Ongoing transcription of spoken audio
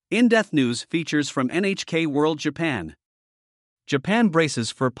In-depth news features from NHK World Japan. Japan braces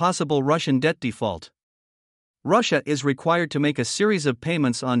for possible Russian debt default. Russia is required to make a series of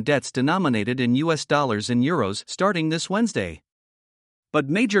payments on debts denominated in US dollars and euros starting this Wednesday. But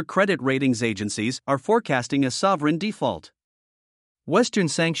major credit ratings agencies are forecasting a sovereign default. Western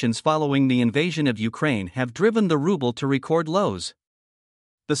sanctions following the invasion of Ukraine have driven the ruble to record lows.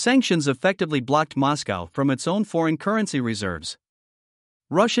 The sanctions effectively blocked Moscow from its own foreign currency reserves.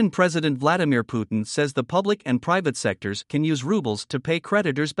 Russian President Vladimir Putin says the public and private sectors can use rubles to pay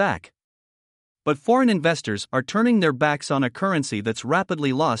creditors back. But foreign investors are turning their backs on a currency that's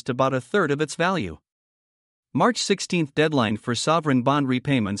rapidly lost about a third of its value. March 16 deadline for sovereign bond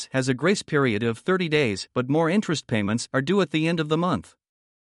repayments has a grace period of 30 days, but more interest payments are due at the end of the month.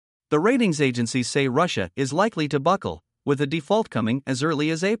 The ratings agencies say Russia is likely to buckle, with a default coming as early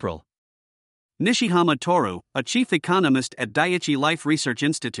as April. Nishihama Toru, a chief economist at Daiichi Life Research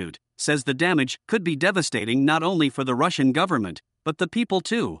Institute, says the damage could be devastating not only for the Russian government, but the people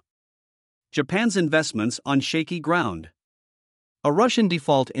too. Japan's investments on shaky ground. A Russian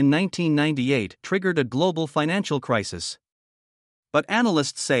default in 1998 triggered a global financial crisis. But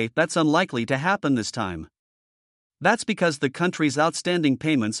analysts say that's unlikely to happen this time. That's because the country's outstanding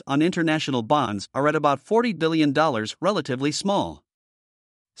payments on international bonds are at about $40 billion, relatively small.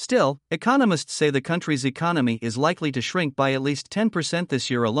 Still, economists say the country's economy is likely to shrink by at least 10% this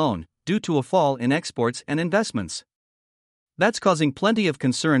year alone, due to a fall in exports and investments. That's causing plenty of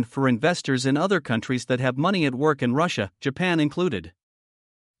concern for investors in other countries that have money at work in Russia, Japan included.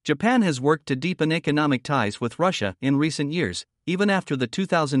 Japan has worked to deepen economic ties with Russia in recent years, even after the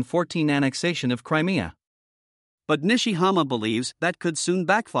 2014 annexation of Crimea. But Nishihama believes that could soon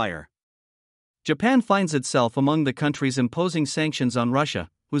backfire. Japan finds itself among the countries imposing sanctions on Russia,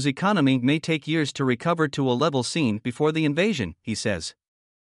 whose economy may take years to recover to a level seen before the invasion, he says.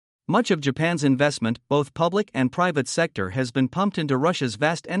 Much of Japan's investment, both public and private sector, has been pumped into Russia's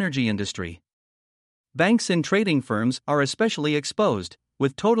vast energy industry. Banks and trading firms are especially exposed,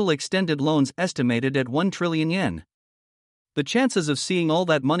 with total extended loans estimated at 1 trillion yen. The chances of seeing all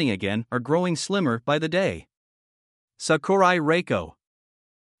that money again are growing slimmer by the day. Sakurai Reiko,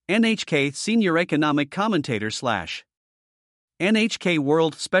 NHK Senior Economic Commentator / NHK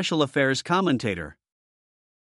World Special Affairs Commentator.